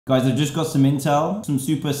Guys, I've just got some intel, some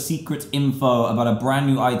super secret info about a brand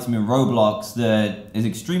new item in Roblox that is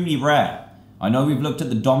extremely rare. I know we've looked at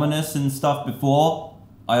the Dominus and stuff before.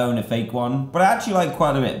 I own a fake one, but I actually like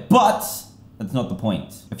quite a bit. But that's not the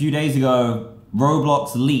point. A few days ago,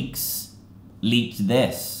 Roblox leaked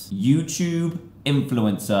this. YouTube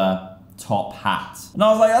influencer top hat. And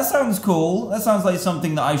I was like, that sounds cool. That sounds like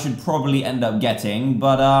something that I should probably end up getting.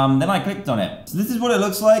 But then I clicked on it. So this is what it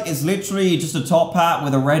looks like. It's literally just a top hat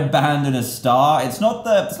with a red band and a star. It's not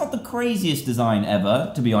the craziest design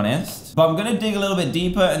ever, to be honest. But I'm gonna dig a little bit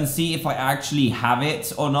deeper and see if I actually have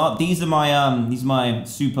it or not. These are my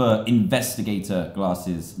super investigator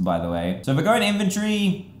glasses, by the way. So if I go in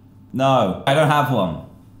inventory, no, I don't have one.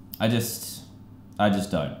 I just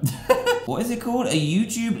don't. What is it called? A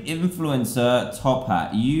YouTube influencer top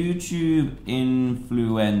hat. YouTube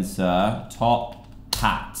influencer top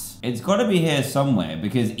hat. It's got to be here somewhere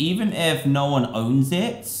because even if no one owns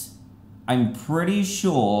it, I'm pretty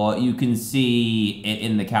sure you can see it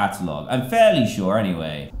in the catalog. I'm fairly sure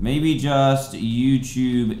anyway. Maybe just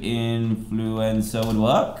YouTube influencer would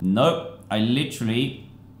work? Nope. I literally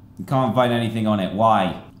can't find anything on it.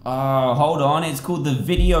 Why? Oh, hold on. It's called the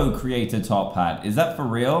video creator top hat. Is that for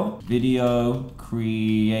real? Video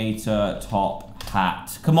creator top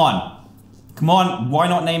hat. Come on. Come on. Why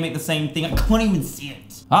not name it the same thing? I can't even see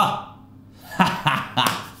it. Ah.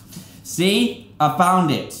 See? I found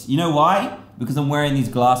it. You know why? Because I'm wearing these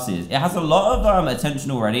glasses. It has a lot of attention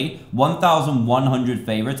already. 1,100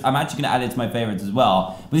 favorites. I'm actually going to add it to my favorites as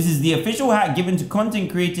well. But this is the official hat given to content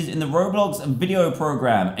creators in the Roblox video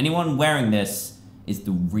program. Anyone wearing this is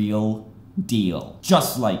the real deal,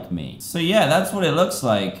 just like me. So yeah, that's what it looks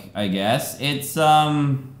like, I guess. It's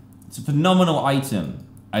a phenomenal item.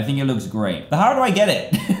 I think it looks great. But how do I get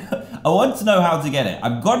it? I want to know how to get it.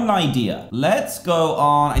 I've got an idea. Let's go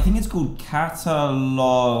on, I think it's called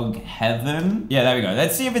Catalog Heaven. Yeah, there we go.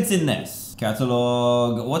 Let's see if it's in this.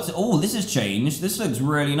 Catalog, oh, this has changed. This looks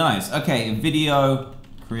really nice. Okay, video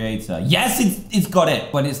creator. Yes, it's got it,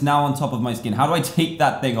 but it's now on top of my skin. How do I take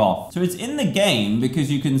that thing off? So it's in the game because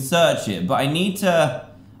you can search it, but I need to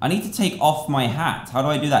take off my hat. How do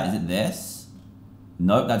I do that? Is it this?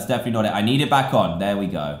 Nope, that's definitely not it. I need it back on. There we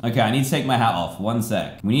go. Okay, I need to take my hat off. One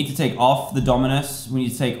sec. We need to take off the Dominus. We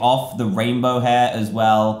need to take off the rainbow hair as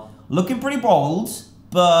well. Looking pretty bold,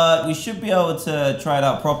 but we should be able to try it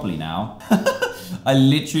out properly now. I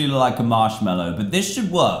literally look like a marshmallow, but this should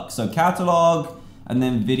work. So catalog, and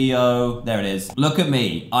then video, there it is. Look at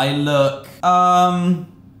me. I look, I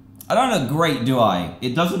don't look great, do I?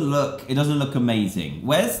 It doesn't look amazing.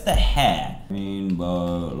 Where's the hair?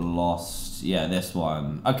 Rainbow lost, yeah, this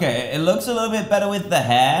one. Okay, it looks a little bit better with the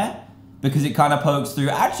hair because it kind of pokes through.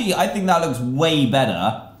 Actually, I think that looks way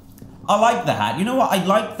better. I like the hat. You know what? I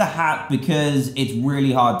like the hat because it's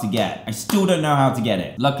really hard to get. I still don't know how to get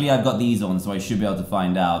it. Luckily, I've got these on, so I should be able to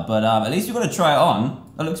find out. But at least we've got to try it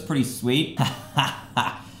on. That looks pretty sweet.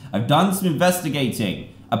 I've done some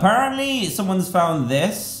investigating. Apparently, someone's found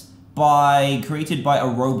this created by a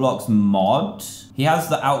Roblox mod. He has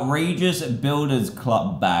the Outrageous Builders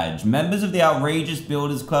Club badge. Members of the Outrageous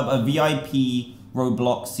Builders Club are VIP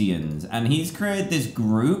Robloxians. And he's created this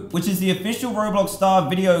group, which is the official Roblox star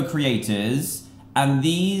video creators. And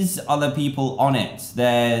these are the people on it.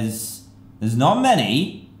 There's not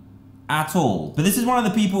many at all. But this is one of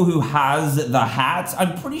the people who has the hat.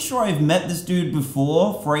 I'm pretty sure I've met this dude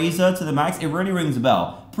before, Fraser to the max. It really rings a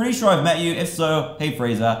bell. Pretty sure I've met you. If so, hey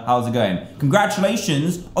Fraser, how's it going?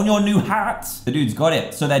 Congratulations on your new hat. The dude's got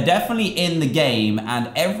it. So they're definitely in the game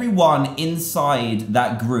and everyone inside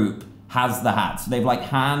that group has the hat. So they've like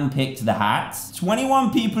hand-picked the hats.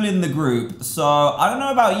 21 people in the group. So I don't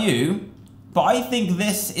know about you, but I think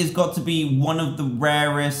this has got to be one of the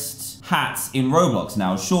rarest hats in Roblox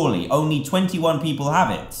now, surely. Only 21 people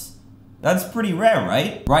have it. That's pretty rare,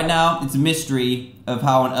 right? Right now, it's a mystery of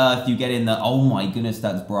how on earth you get in there. Oh my goodness,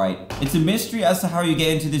 that's bright. It's a mystery as to how you get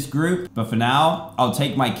into this group. But for now, I'll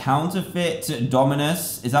take my counterfeit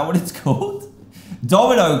Dominus. Is that what it's called?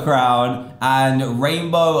 Domino crown and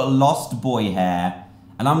rainbow lost boy hair.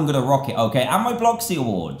 And I'm gonna rock it, okay? And my Bloxy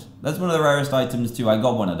award. That's one of the rarest items too. I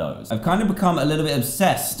got one of those. I've kind of become a little bit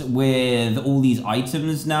obsessed with all these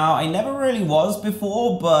items now. I never really was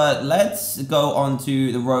before, but let's go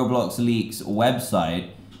onto the Roblox Leaks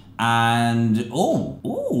website. And,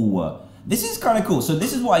 ooh, This is kind of cool. So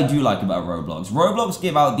this is what I do like about Roblox. Roblox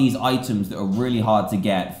give out these items that are really hard to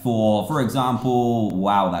get for example,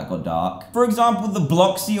 wow, that got dark. For example, the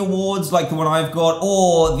Bloxy Awards, like the one I've got,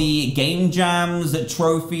 or the Game Jams,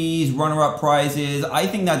 trophies, runner-up prizes. I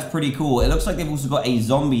think that's pretty cool. It looks like they've also got a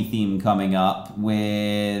zombie theme coming up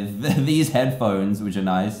with these headphones, which are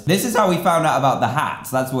nice. This is how we found out about the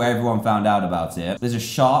hats. That's where everyone found out about it. There's a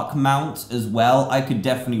shark mount as well. I could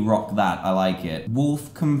definitely rock that. I like it.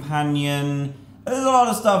 Wolf Companion. There's a lot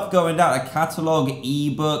of stuff going down. A catalog,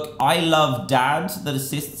 ebook. I love Dad that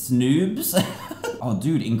assists noobs. Oh,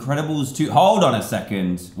 dude, Incredibles 2. Hold on a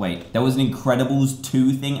second. Wait, there was an Incredibles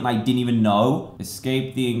 2 thing and I didn't even know.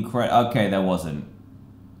 Escape the Okay, there wasn't.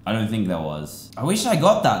 I don't think there was. I wish I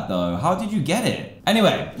got that though. How did you get it?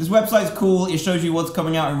 Anyway, this website's cool. It shows you what's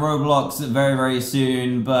coming out in Roblox very, very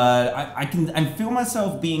soon. But I feel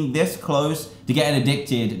myself being this close to getting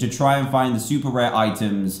addicted to try and find the super rare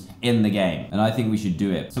items in the game. And I think we should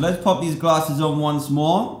do it. So let's pop these glasses on once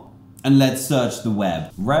more. And let's search the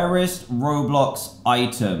web. Rarest Roblox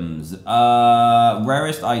items.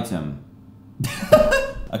 Rarest item.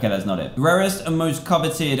 Okay, that's not it. Rarest and most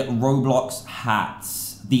coveted Roblox hats.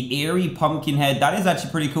 The eerie pumpkin head, that is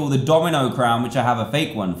actually pretty cool. The domino crown, which I have a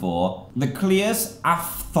fake one for. The Cleus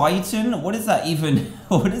Aphthiton, what does that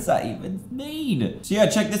even mean? So yeah,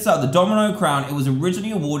 check this out. The domino crown, it was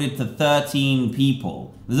originally awarded to 13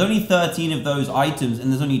 people. There's only 13 of those items,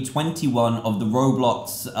 and there's only 21 of the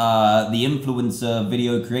Roblox, the influencer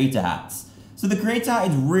video creator hats. So the creator hat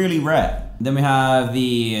is really rare. Then we have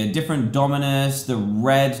the different Dominus, the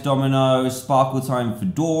red domino, Sparkle Time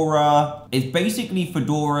Fedora. It's basically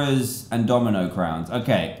fedoras and domino crowns.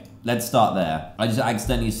 Okay, let's start there. I just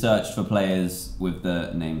accidentally searched for players with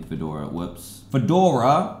the name Fedora. Whoops.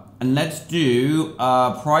 Fedora, and let's do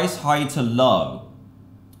price high to low.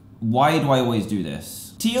 Why do I always do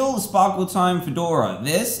this? Teal Sparkle Time Fedora.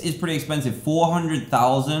 This is pretty expensive,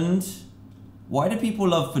 400,000. Why do people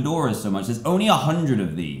love fedoras so much? There's only 100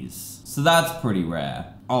 of these. So that's pretty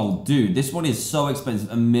rare. Oh, dude, this one is so expensive.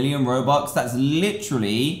 1 million Robux. That's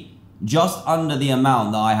literally just under the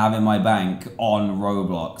amount that I have in my bank on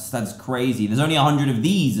Roblox. That's crazy. There's only 100 of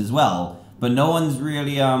these as well, but no one's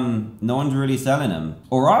really selling them.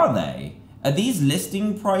 Or are they? Are these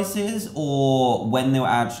listing prices or when they were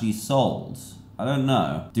actually sold? I don't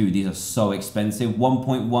know. Dude, these are so expensive.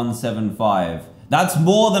 1.175. That's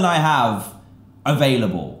more than I have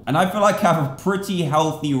available. And I feel like I have a pretty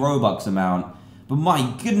healthy Robux amount. But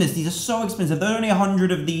my goodness, these are so expensive. There are only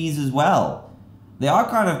 100 of these as well. They are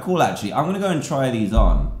kind of cool, actually. I'm going to go and try these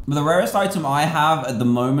on. But the rarest item I have at the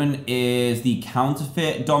moment is the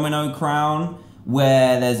counterfeit domino crown,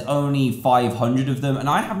 where there's only 500 of them. And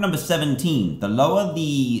I have number 17. The lower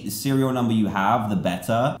the serial number you have, the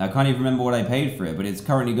better. I can't even remember what I paid for it, but it's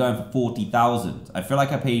currently going for 40,000. I feel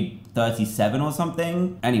like I paid 37 or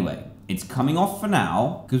something. Anyway. It's coming off for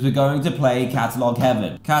now, because we're going to play Catalog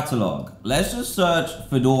Heaven. Catalog. Let's just search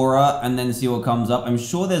Fedora and then see what comes up. I'm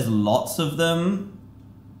sure there's lots of them.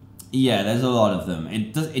 Yeah, there's a lot of them.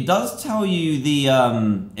 It does tell you the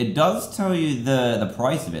the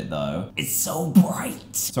price of it though. It's so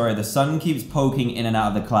bright. Sorry, the sun keeps poking in and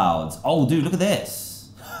out of the clouds. Oh, dude, look at this.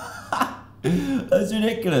 That's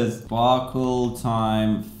ridiculous. Sparkle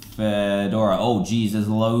Time Fedora. Oh, geez, there's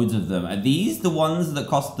loads of them. Are these the ones that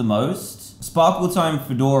cost the most? Sparkle Time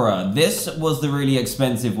Fedora. This was the really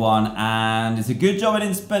expensive one, and it's a good job I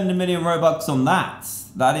didn't spend 1 million Robux on that.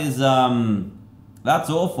 That is, that's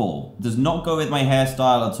awful. Does not go with my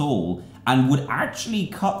hairstyle at all, and would actually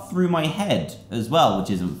cut through my head as well, which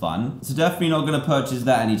isn't fun. So definitely not gonna purchase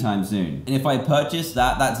that anytime soon. And if I purchase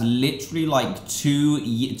that, that's literally like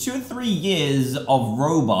 2 or 3 years of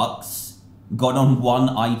Robux got on one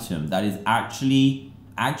item. That is actually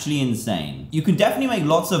insane. You can definitely make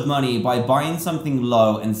lots of money by buying something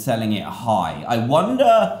low and selling it high. I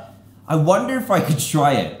wonder if I could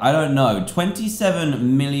try it. I don't know.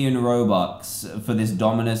 27 million Robux for this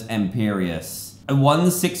Dominus Imperius.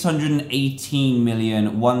 One 618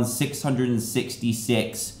 million, one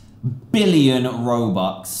 666 billion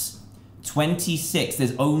Robux. 26.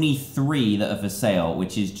 There's only 3 that are for sale,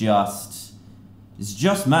 which is just... It's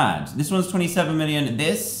just mad. This one's 27 million.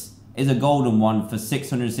 This is a golden one for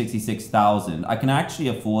 666,000. I can actually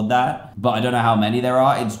afford that, but I don't know how many there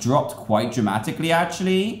are. It's dropped quite dramatically,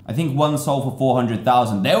 actually. I think one sold for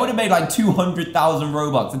 400,000. They would have made like 200,000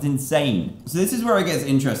 Robux. That's insane. So this is where it gets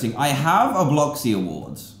interesting. I have a Bloxy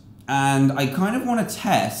Award, and I kind of want to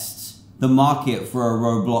test the market for a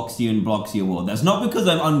Robloxian Bloxy award. That's not because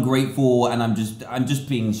I'm ungrateful and I'm just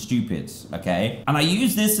being stupid, okay? And I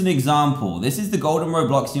use this as an example. This is the Golden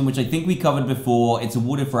Robloxian, which I think we covered before. It's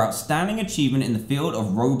awarded for outstanding achievement in the field of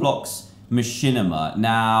Roblox machinima.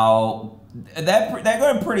 Now, they're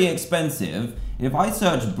going pretty expensive. If I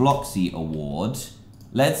search Bloxy award,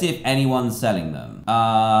 let's see if anyone's selling them.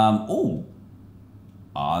 Oh,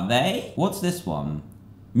 are they? What's this one?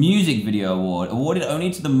 Music Video Award, awarded only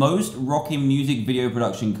to the most rocking music video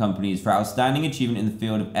production companies for outstanding achievement in the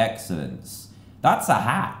field of excellence. That's a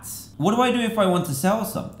hat. What do I do if I want to sell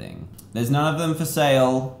something? There's none of them for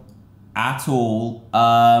sale at all.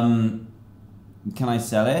 Can I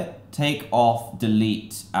sell it? Take off,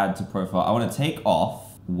 delete, add to profile. I want to take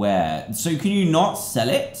off. Where? So can you not sell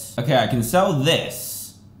it? Okay, I can sell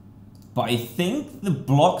this, but I think the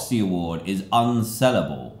Bloxy Award is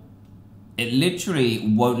unsellable. It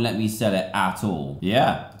literally won't let me sell it at all.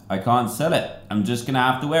 Yeah, I can't sell it. I'm just gonna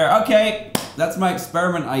have to wear it. Okay, that's my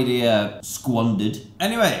experiment idea squandered.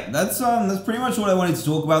 Anyway, that's pretty much what I wanted to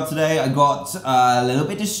talk about today. I got a little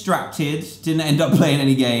bit distracted, didn't end up playing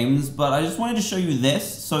any games, but I just wanted to show you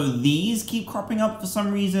this. So these keep cropping up for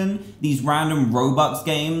some reason, these random Robux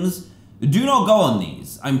games. Do not go on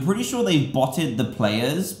these. I'm pretty sure they've botted the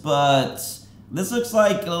players, but this looks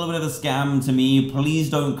like a little bit of a scam to me. Please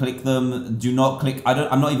don't click them. Do not click.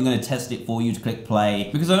 I'm not even going to test it for you to click play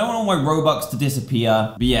because I don't want all my Robux to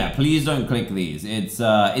disappear. But yeah, please don't click these. It's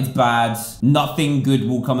bad. Nothing good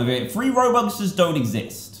will come of it. Free Robux just don't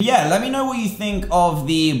exist. But yeah, let me know what you think of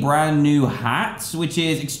the brand new hat, which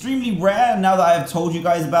is extremely rare now that I have told you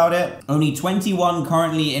guys about it. Only 21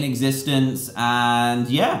 currently in existence. And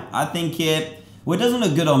yeah, I think well, it doesn't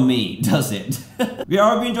look good on me, does it? Yeah,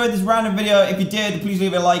 I hope you enjoyed this random video. If you did, please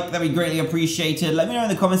leave a like. That'd be greatly appreciated. Let me know in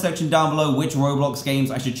the comment section down below which Roblox games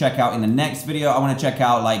I should check out in the next video. I want to check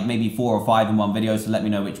out like maybe 4 or 5 in one video, so let me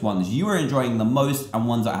know which ones you are enjoying the most and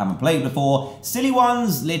ones that I haven't played before. Silly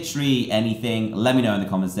ones, literally anything. Let me know in the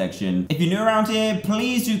comment section. If you're new around here,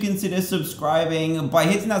 please do consider subscribing by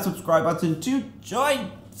hitting that subscribe button to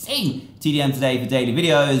join TDM today for daily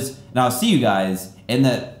videos. And I'll see you guys in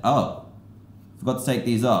the... Oh. Forgot to take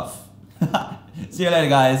these off. See you later,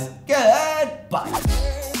 guys. Goodbye.